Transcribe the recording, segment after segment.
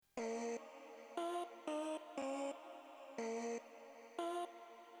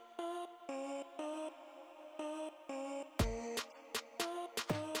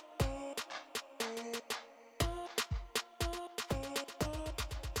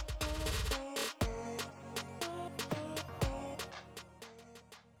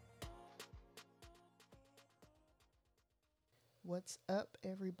What's up,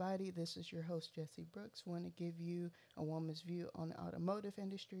 everybody? This is your host, Jesse Brooks. Want to give you a woman's view on the automotive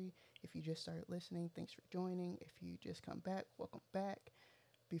industry. If you just started listening, thanks for joining. If you just come back, welcome back.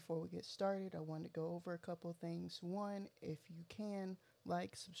 Before we get started, I want to go over a couple of things. One, if you can,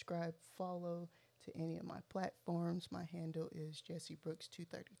 like, subscribe, follow to any of my platforms. My handle is Jesse Brooks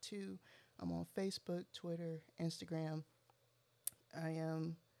 232. I'm on Facebook, Twitter, Instagram. I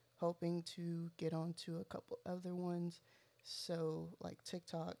am hoping to get onto a couple other ones, so like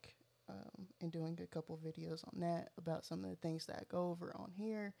TikTok, and doing a couple videos on that about some of the things that I go over on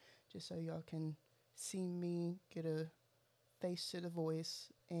here, just so y'all can see me, get a face to the voice,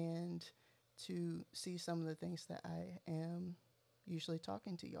 and to see some of the things that I am usually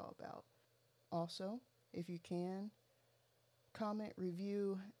talking to y'all about. Also, if you can, comment,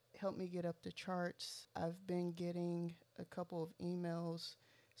 review, help me get up the charts. I've been getting a couple of emails,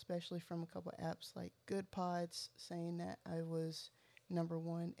 especially from a couple of apps like Good Pods, saying that I was number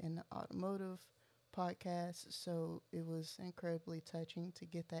one in the automotive podcast. So it was incredibly touching to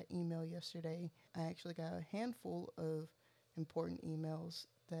get that email yesterday. I actually got a handful of important emails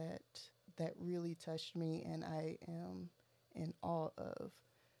that really touched me, and I am in awe of.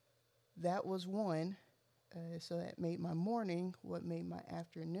 That was one. So that made my morning. What made my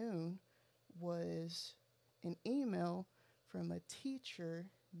afternoon was an email from a teacher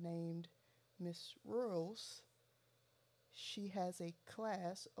named Miss Rules. She has a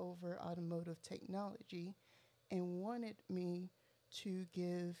class over automotive technology and wanted me to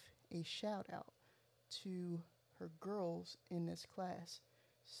give a shout out to her girls in this class.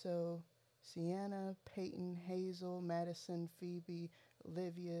 So Sienna, Peyton, Hazel, Madison, Phoebe,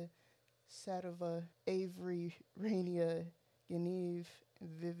 Olivia, Sadova, Avery, Rainia, Geneve, and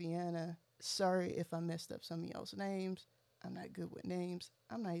Viviana. Sorry if I messed up some of y'all's names. I'm not good with names.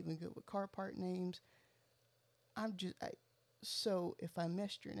 I'm not even good with car part names. So if I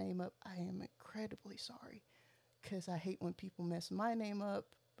messed your name up, I am incredibly sorry, because I hate when people mess my name up.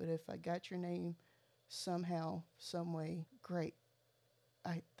 But if I got your name somehow, some way, great,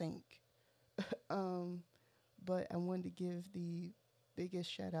 I think. But I wanted to give the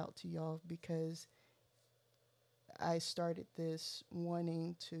biggest shout out to y'all, because I started this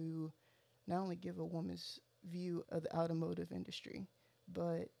wanting to not only give a woman's view of the automotive industry,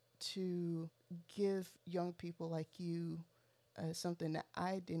 but to give young people like you something that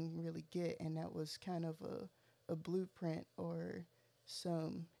I didn't really get, and that was kind of a blueprint or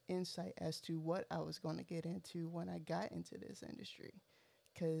some insight as to what I was going to get into when I got into this industry,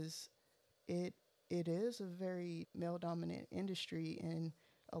 because it it is a very male dominant industry, and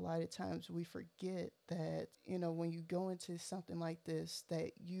a lot of times we forget that, when you go into something like this,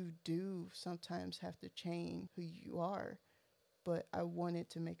 that you do sometimes have to change who you are. But I wanted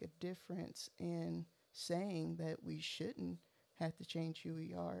to make a difference in saying that we shouldn't have to change who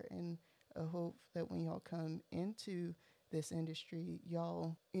we are. And I hope that when y'all come into this industry,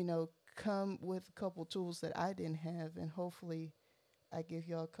 y'all, come with a couple tools that I didn't have. And hopefully I give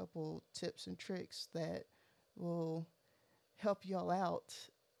y'all a couple tips and tricks that will help y'all out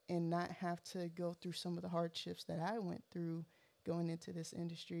and not have to go through some of the hardships that I went through going into this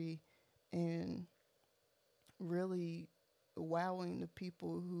industry, and really wowing the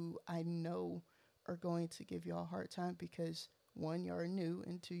people who I know are going to give y'all a hard time, because one, y'all are new,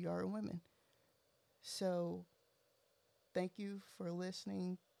 and two, y'all are women. So thank you for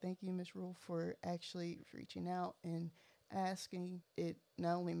listening. Thank you, Miss Rule, for actually reaching out and asking. It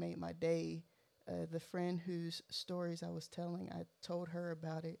not only made my day, the friend whose stories I was telling, I told her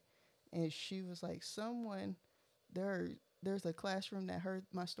about it, and she was like, there's a classroom that heard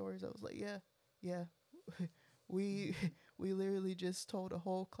my stories. I was like, yeah. we we literally just told a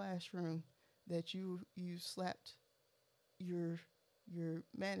whole classroom that you slapped your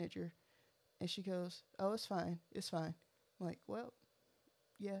manager. And she goes, oh, it's fine. I'm like, well,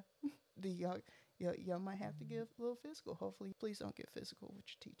 yeah. Y'all might have to give a little physical. Hopefully, please don't get physical with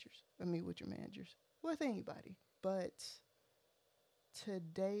your teachers. With your managers, with anybody. But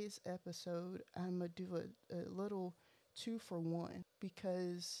today's episode, I'm gonna do a little 2-for-1,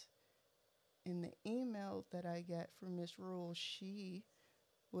 because in the email that I got from Miss Rule, she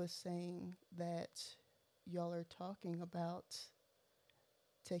was saying that y'all are talking about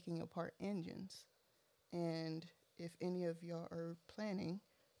taking apart engines. And if any of y'all are planning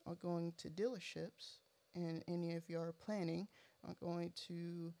on going to dealerships, and any of y'all are planning on going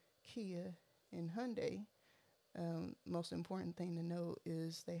to Kia and Hyundai, most important thing to know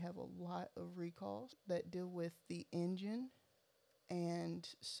is they have a lot of recalls that deal with the engine. And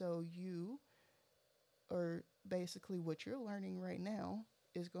so or basically what you're learning right now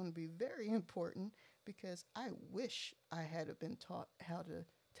is going to be very important because I wish I had have been taught how to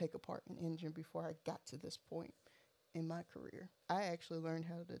take apart an engine before I got to this point in my career. I actually learned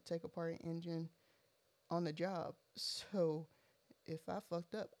how to take apart an engine on the job. So if I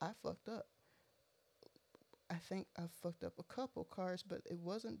fucked up, I fucked up. I think I fucked up a couple cars, but it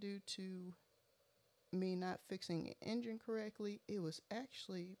wasn't due to me not fixing the engine correctly. It was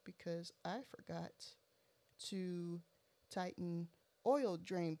actually because I forgot to tighten oil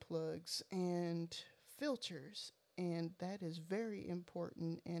drain plugs and filters. And that is very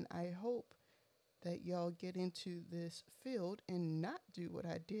important. And I hope that y'all get into this field and not do what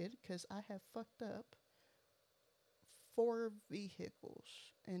I did, because I have fucked up 4 vehicles.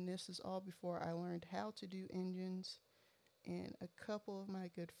 And this is all before I learned how to do engines. And a couple of my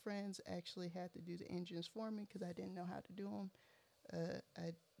good friends actually had to do the engines for me because I didn't know how to do them.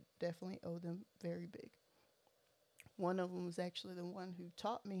 I definitely owe them very big. One of them was actually the one who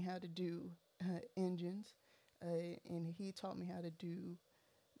taught me how to do engines, and he taught me how to do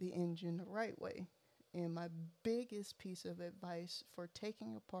the engine the right way. And my biggest piece of advice for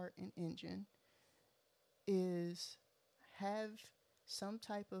taking apart an engine is have some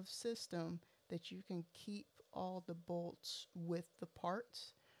type of system that you can keep all the bolts with the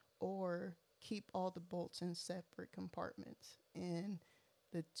parts, or keep all the bolts in separate compartments. And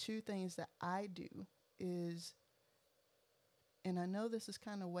the two things that I do is, and I know this is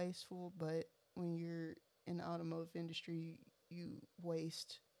kind of wasteful, but when you're in the automotive industry, you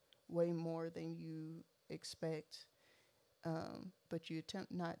waste way more than you expect, but you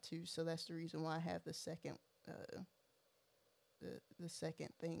attempt not to. So that's the reason why I have uh, the second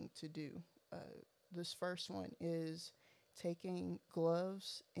thing to do. Uh, this first one is taking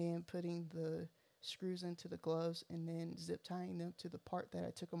gloves and putting the screws into the gloves and then zip tying them to the part that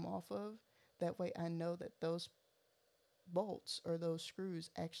I took them off of. That way I know that those bolts or those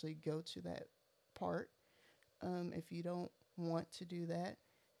screws actually go to that part. If you don't want to do that,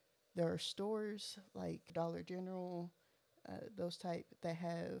 there are stores like Dollar General, those type that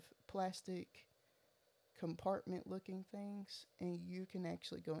have plastic compartment looking things, and you can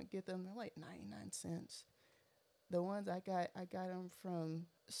actually go and get them. They're like 99 cents. The ones I got them from,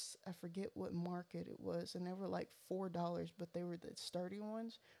 I forget what market it was, and they were like $4, but they were the sturdy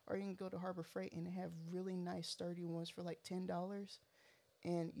ones. Or you can go to Harbor Freight and they have really nice sturdy ones for like $10,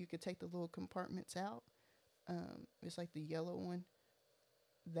 and you could take the little compartments out. It's like the yellow one.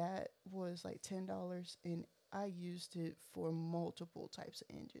 That was like $10, and I used it for multiple types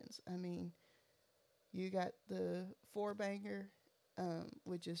of engines. I mean, you got the four banger,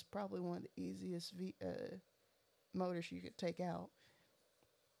 which is probably one of the easiest motors you could take out.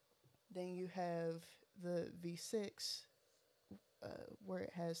 Then you have the V6, where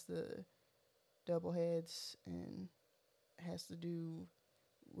it has the double heads and has to do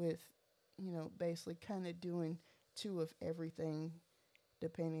with, basically kind of doing two of everything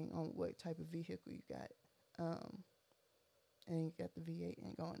depending on what type of vehicle you got. And you got the V8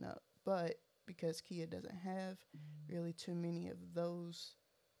 and going up. But because Kia doesn't have really too many of those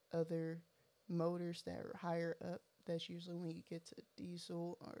other motors that are higher up, that's usually when you get to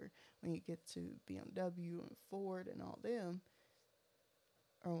diesel, or when you get to BMW and Ford and all them,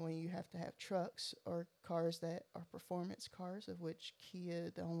 or when you have to have trucks or cars that are performance cars, of which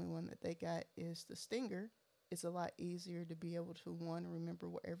Kia, the only one that they got is the Stinger. It's a lot easier to be able to, one, remember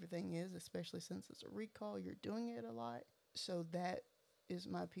what everything is, especially since it's a recall. You're doing it a lot. So that is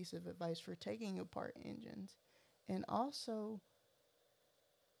my piece of advice for taking apart engines. And also,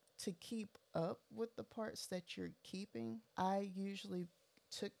 to keep up with the parts that you're keeping, I usually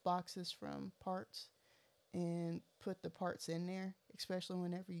took boxes from parts and put the parts in there, especially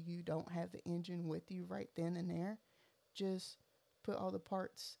whenever you don't have the engine with you right then and there. Just put all the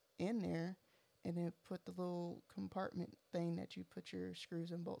parts in there, and then put the little compartment thing that you put your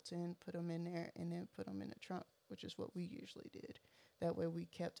screws and bolts in, put them in there, and then put them in the trunk, which is what we usually did. That way we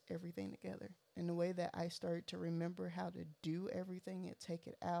kept everything together. And the way that I started to remember how to do everything and take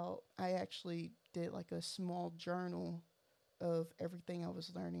it out, I actually did like a small journal of everything I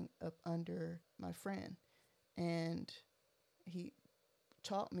was learning up under my friend. And he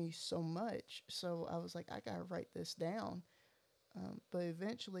taught me so much. So I was like, I gotta write this down. But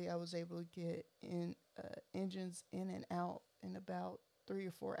eventually I was able to get engines in and out in about 3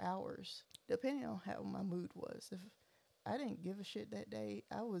 or 4 hours, depending on how my mood was. If I didn't give a shit that day,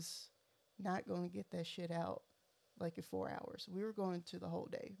 I was not going to get that shit out like in 4 hours. We were going to the whole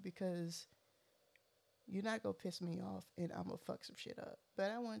day, because you're not going to piss me off and I'm going to fuck some shit up.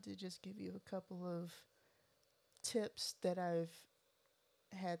 But I wanted to just give you a couple of tips that I've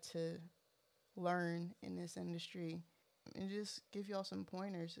had to learn in this industry, and just give y'all some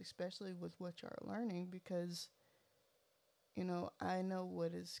pointers, especially with what y'all are learning, because I know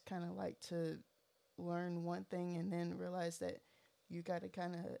what it's kind of like to learn one thing and then realize that you got to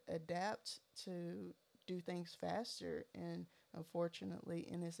kind of adapt to do things faster. And unfortunately,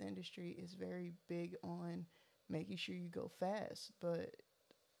 in this industry, is very big on making sure you go fast. But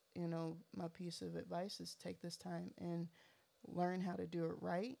my piece of advice is take this time and learn how to do it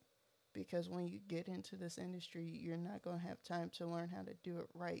right, because when you get into this industry, you're not going to have time to learn how to do it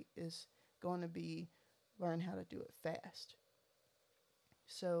right. It's going to be learn how to do it fast.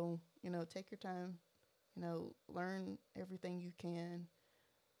 So, take your time, learn everything you can,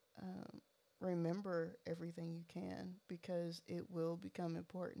 um, remember everything you can, because it will become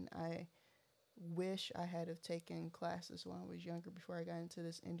important. I wish I had have taken classes when I was younger before I got into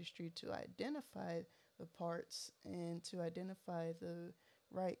this industry to identify the parts and to identify the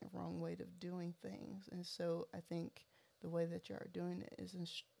right and wrong way of doing things. And so I think the way that y'all are doing it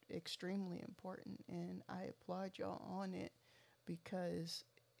is extremely important, and I applaud y'all on it, because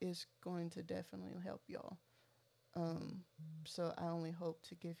it's going to definitely help y'all. Um, so I only hope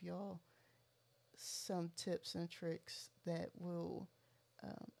to give y'all some tips and tricks that will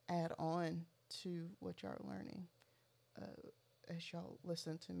add on to what y'all are learning, as y'all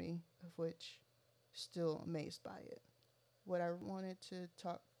listen to me, of which still amazed by it. What I wanted to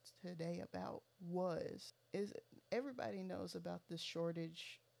talk today about is everybody knows about this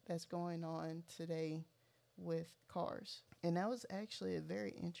shortage that's going on today with cars. And that was actually a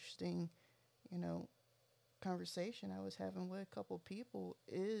very interesting, you know, conversation I was having with a couple people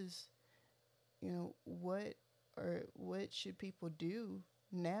is, what should people do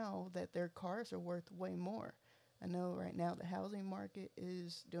now that their cars are worth way more? I know right now the housing market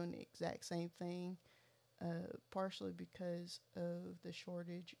is doing the exact same thing, partially because of the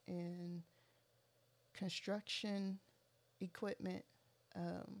shortage in construction equipment.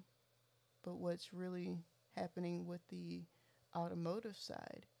 Um, but what's really happening with the automotive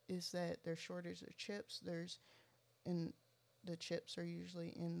side is that there's shortage of chips. And the chips are usually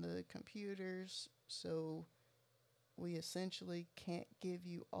in the computers, so we essentially can't give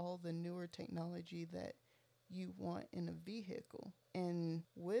you all the newer technology that you want in a vehicle. And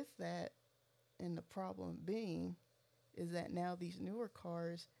with that, and the problem being, is that now these newer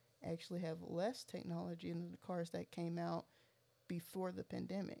cars actually have less technology than the cars that came out before the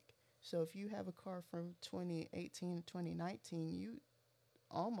pandemic. So if you have a car from 2018 to 2019, you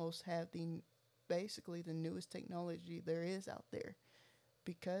almost have basically the newest technology there is out there,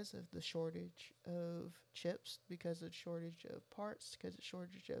 because of the shortage of chips, because of the shortage of parts, because of the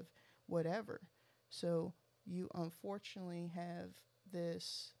shortage of whatever. So you unfortunately have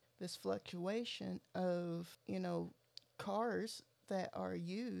this fluctuation of, cars that are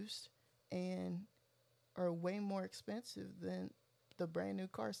used and are way more expensive than the brand new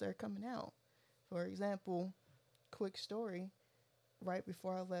cars that are coming out. For example, quick story, right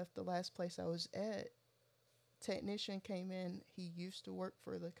before I left the last place I was at, technician came in. He used to work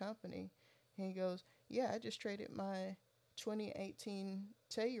for the company. And he goes, "Yeah, I just traded my 2018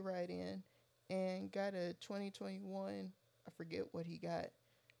 Telluride in and got a 2021. I forget what he got,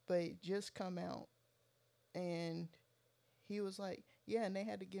 but it just come out." And he was like, "Yeah," and they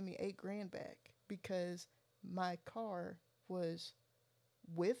had to give me $8,000 back because my car was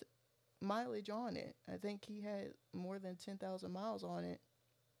with mileage on it. I think he had more than 10,000 miles on it.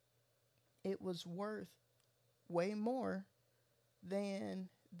 It was worth way more than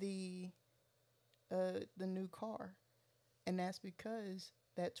the new car. And that's because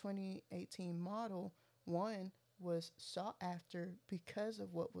that 2018 model, one, was sought after because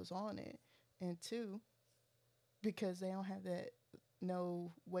of what was on it, and two, because they don't have that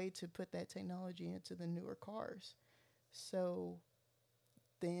no way to put that technology into the newer cars. So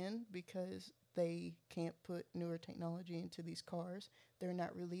then, because they can't put newer technology into these cars, they're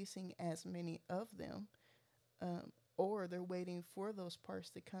not releasing as many of them, or they're waiting for those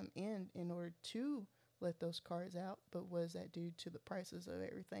parts to come in order to let those cars out. But what does that do to the prices of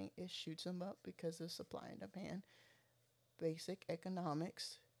everything? It shoots them up because of supply and demand. Basic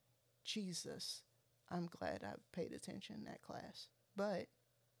economics. Jesus, I'm glad I paid attention in that class. But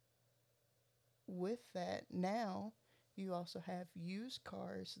with that, now you also have used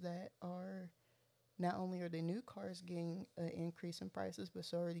cars that are, not only are the new cars getting an increase in prices, but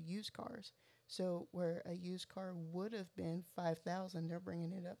so are the used cars. So where a used car would have been 5,000, they're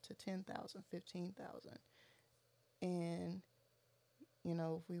bringing it up to 10,000, 15,000. And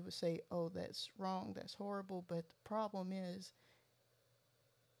if we would say, "Oh, that's wrong, that's horrible," but the problem is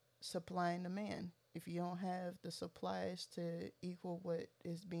supply and demand. If you don't have the supplies to equal what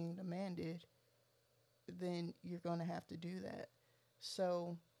is being demanded, then you're going to have to do that.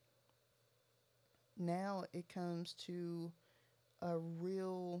 So now it comes to a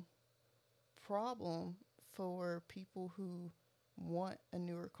real problem for people who want a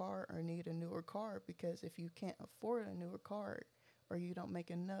newer car or need a newer car, because if you can't afford a newer car or you don't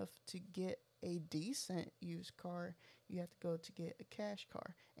make enough to get a decent used car, you have to go to get a cash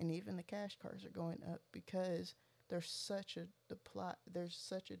car. And even the cash cars are going up because there's such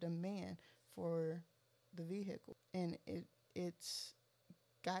a demand for the vehicle. And it's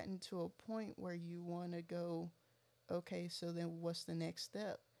gotten to a point where you want to go, okay, so then what's the next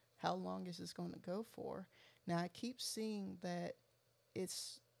step? How long is this going to go for? Now, I keep seeing that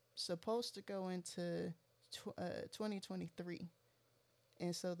it's supposed to go into 2023.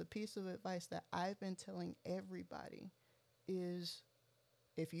 And so, the piece of advice that I've been telling everybody is,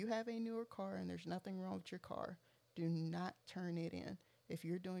 if you have a newer car and there's nothing wrong with your car, do not turn it in. If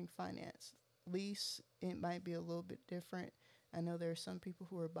you're doing finance, lease, it might be a little bit different. I know there are some people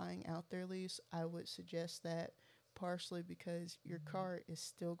who are buying out their lease. I would suggest that partially because your car is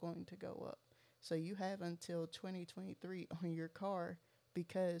still going to go up. So you have until 2023 on your car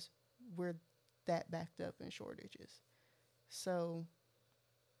because we're that backed up in shortages. So,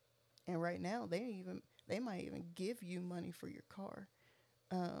 and right now they might even give you money for your car.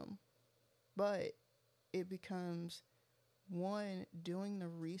 Um, but it becomes, one, doing the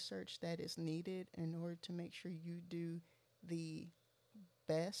research that is needed in order to make sure you do the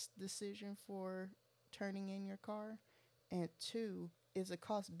best decision for turning in your car. And two, is a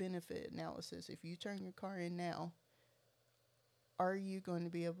cost benefit analysis. If you turn your car in now, are you going to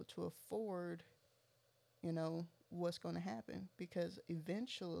be able to afford, what's going to happen? Because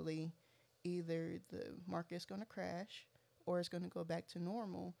eventually, either the market's going to crash or it's going to go back to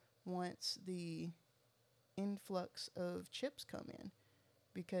normal once the influx of chips come in.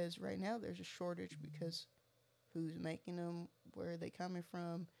 Because right now there's a shortage because who's making them, where are they coming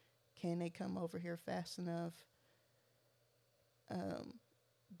from, can they come over here fast enough? Um,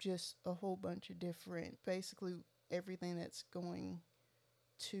 just a whole bunch of different, basically everything that's going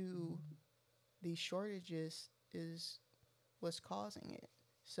to these shortages is what's causing it.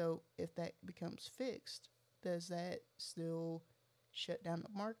 So if that becomes fixed, does that still shut down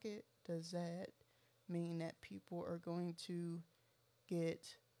the market? Does that mean that people are going to get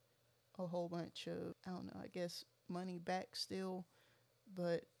a whole bunch of, I don't know, I guess money back still?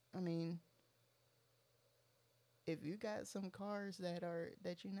 But I mean, if you got some cars that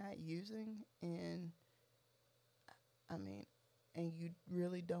you're not using, and I mean, and you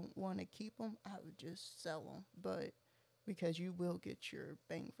really don't want to keep them, I would just sell them. But because you will get your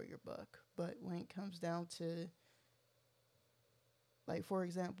bang for your buck. But when it comes down to, like, for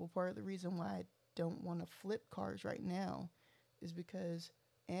example, part of the reason why I don't want to flip cars right now is because,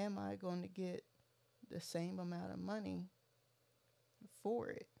 am I going to get the same amount of money for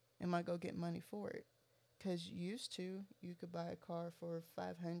it? Am I going to get money for it? Because used to, you could buy a car for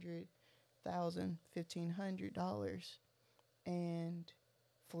 $500,000, $1,500 and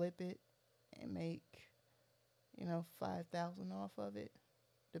flip it and make, 5,000 off of it,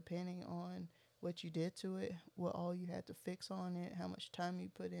 depending on what you did to it, what all you had to fix on it, how much time you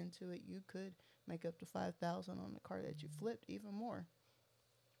put into it. You could make up to 5,000 on the car that you flipped, even more.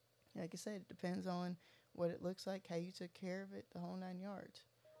 Like I said, it depends on what it looks like, how you took care of it, the whole 9 yards.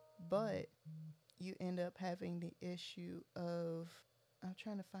 But you end up having the issue of, I'm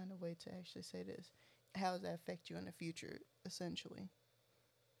trying to find a way to actually say this. How does that affect you in the future, essentially?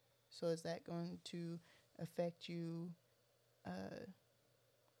 So is that going to affect you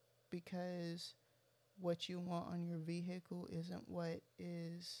because what you want on your vehicle isn't what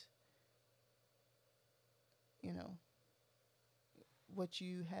is, you know, what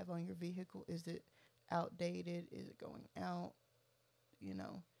you have on your vehicle? Is it outdated? Is it going out?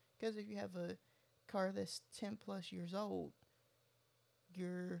 Because if you have a car that's 10 plus years old,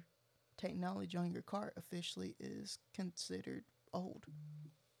 your technology on your car officially is considered old.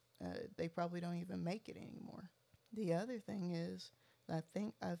 They probably don't even make it anymore. The other thing is, I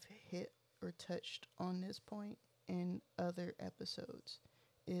think I've hit or touched on this point in other episodes,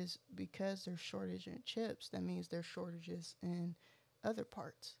 is because there's shortage in chips, that means there's shortages in other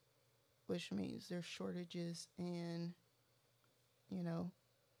parts, which means there's shortages in,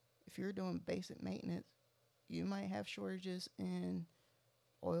 if you're doing basic maintenance, you might have shortages in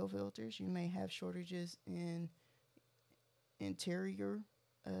oil filters. You may have shortages in interior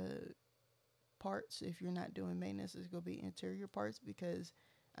parts. If you're not doing maintenance, it's going to be interior parts because,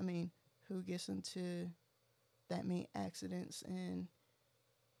 I mean, who gets into that many accidents in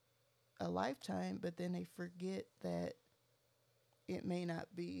a lifetime, but then they forget that it may not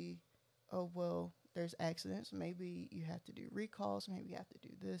be, oh, well, there's accidents. Maybe you have to do recalls. Maybe you have to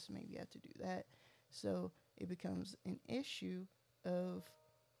do this. Maybe you have to do that. So it becomes an issue of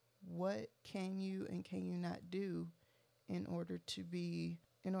what can you and can you not do in order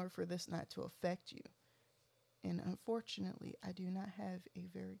for this not to affect you. And unfortunately, I do not have a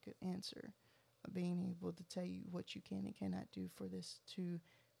very good answer of being able to tell you what you can and cannot do for this to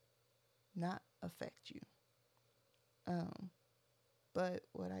not affect you. But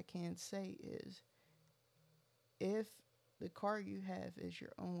what I can say is, if the car you have is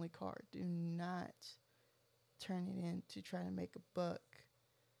your only car, do not turn it in to try to make a buck,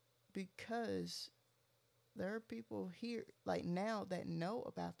 because there are people here like now that know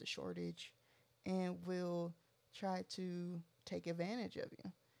about the shortage and will try to take advantage of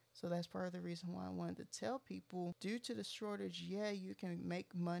you. So that's part of the reason why I wanted to tell people, due to the shortage, yeah, you can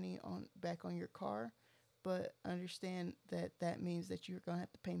make money on back on your car, but understand that that means that you're going to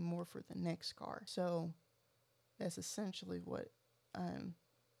have to pay more for the next car. So that's essentially what I'm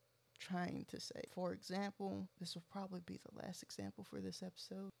trying to say. For example, this will probably be the last example for this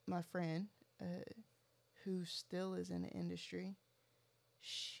episode. My friend, who still is in the industry,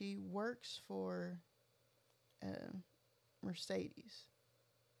 she works for Mercedes.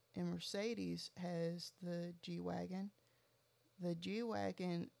 And Mercedes has the G-Wagon. The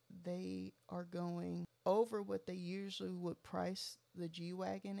G-Wagon, they are going over what they usually would price the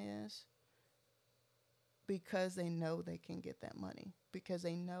G-Wagon is, because they know they can get that money. Because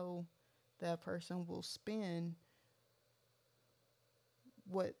they know that person will spend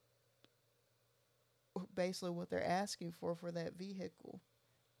what basically what they're asking for that vehicle.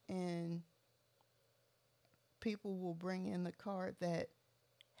 And people will bring in the car that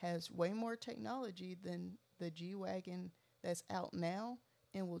has way more technology than the G-Wagon that's out now,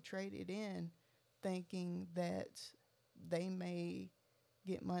 and will trade it in thinking that they may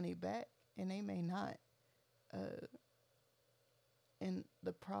get money back, and they may not. And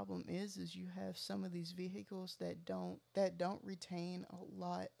the problem is you have some of these vehicles that don't retain a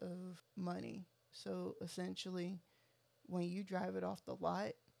lot of money. So essentially, when you drive it off the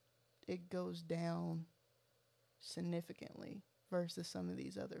lot, it goes down significantly versus some of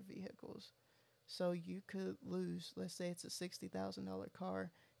these other vehicles. So you could lose, let's say it's a $60,000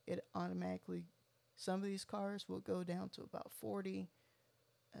 car, it automatically, some of these cars will go down to about 40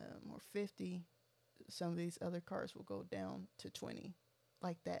 or 50. Some of these other cars will go down to 20,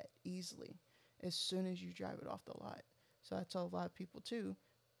 like that, easily, as soon as you drive it off the lot. So I tell a lot of people too,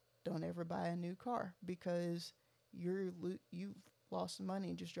 don't ever buy a new car, because you've lost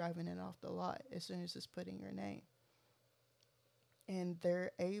money just driving it off the lot as soon as it's put in your name. And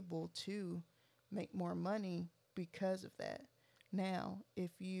they're able to make more money because of that. Now,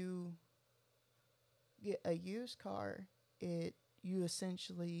 if you get a used car, you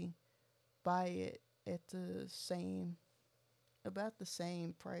essentially buy it at about the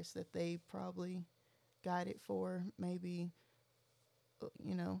same price that they probably got it for, maybe,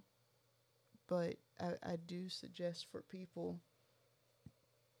 you know. But I do suggest for people,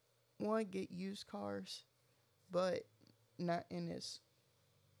 one, get used cars, but not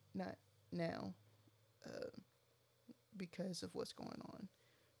now, uh, because of what's going on.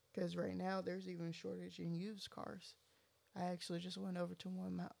 Because right now there's even a shortage in used cars. I actually just went over to one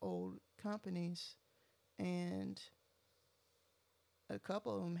of my old companies, and a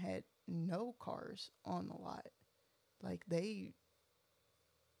couple of them had no cars on the lot. Like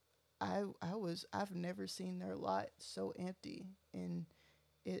I've never seen their lot so empty, and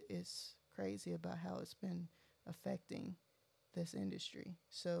it is crazy about how it's been affecting this industry.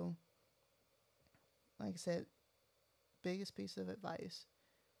 So, like I said, biggest piece of advice: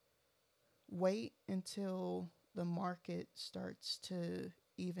 wait until the market starts to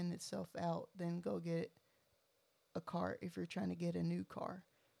even itself out, then go get a car if you're trying to get a new car,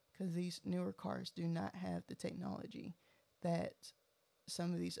 because these newer cars do not have the technology that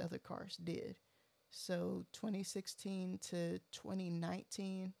some of these other cars did. So 2016 to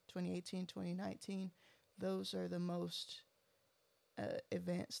 2019, 2018, 2019, those are the most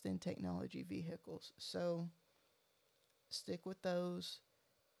advanced in technology vehicles. So stick with those.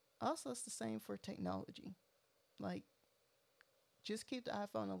 Also, it's the same for technology. Like, just keep the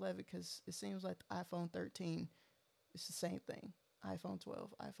iPhone 11, because it seems like the iPhone 13 is the same thing. iPhone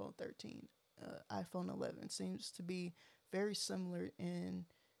 12, iPhone 13, iPhone 11 seems to be very similar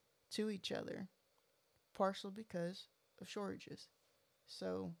to each other, partially because of shortages.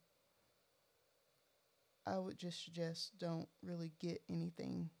 So I would just suggest don't really get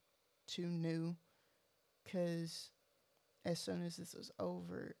anything too new, because as soon as this is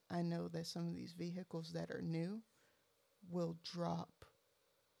over, I know that some of these vehicles that are new will drop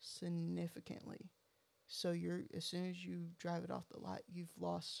significantly. So you're as soon as you drive it off the lot, you've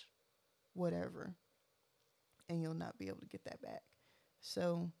lost whatever, and you'll not be able to get that back.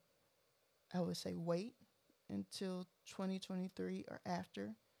 So I would say wait until 2023 or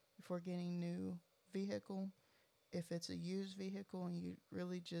after before getting new vehicle. If it's a used vehicle and you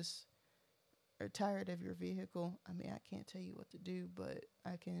really just are tired of your vehicle, I mean, I can't tell you what to do, but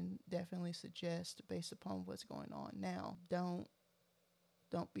I can definitely suggest based upon what's going on now. Don't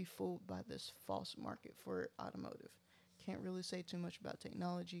be fooled by this false market for automotive. Can't really say too much about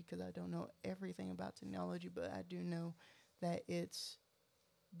technology because I don't know everything about technology, but I do know that it's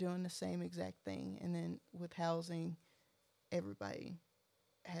doing the same exact thing. And then with housing, everybody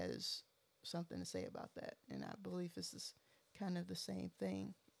has something to say about that. And I believe this is kind of the same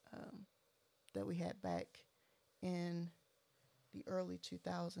thing that we had back in the early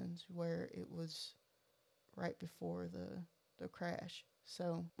 2000s, where it was right before the crash.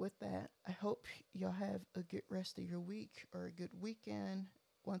 So with that, I hope y'all have a good rest of your week or a good weekend.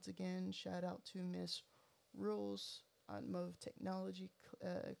 Once again, shout out to Miss Rules Automotive Technology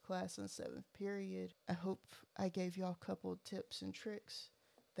class in 7th period. I hope I gave y'all a couple tips and tricks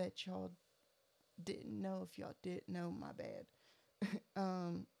that y'all didn't know. If y'all did know, my bad.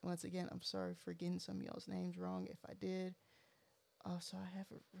 Once again, I'm sorry for getting some of y'all's names wrong if I did. Also, I have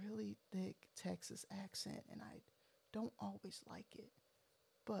a really thick Texas accent, and I don't always like it.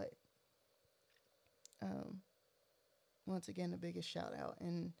 But once again, the biggest shout out,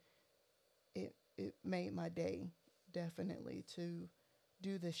 and it made my day definitely to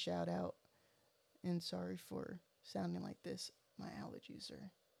do this shout out. And sorry for sounding like this. My allergies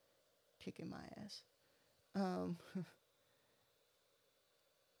are kicking my ass. Um,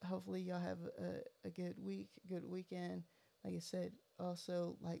 hopefully y'all have a good week, good weekend. Like I said,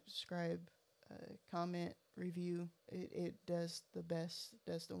 also like, subscribe, comment, review. It does the best,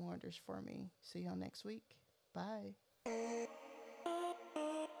 does the wonders for me. See y'all next week. Bye.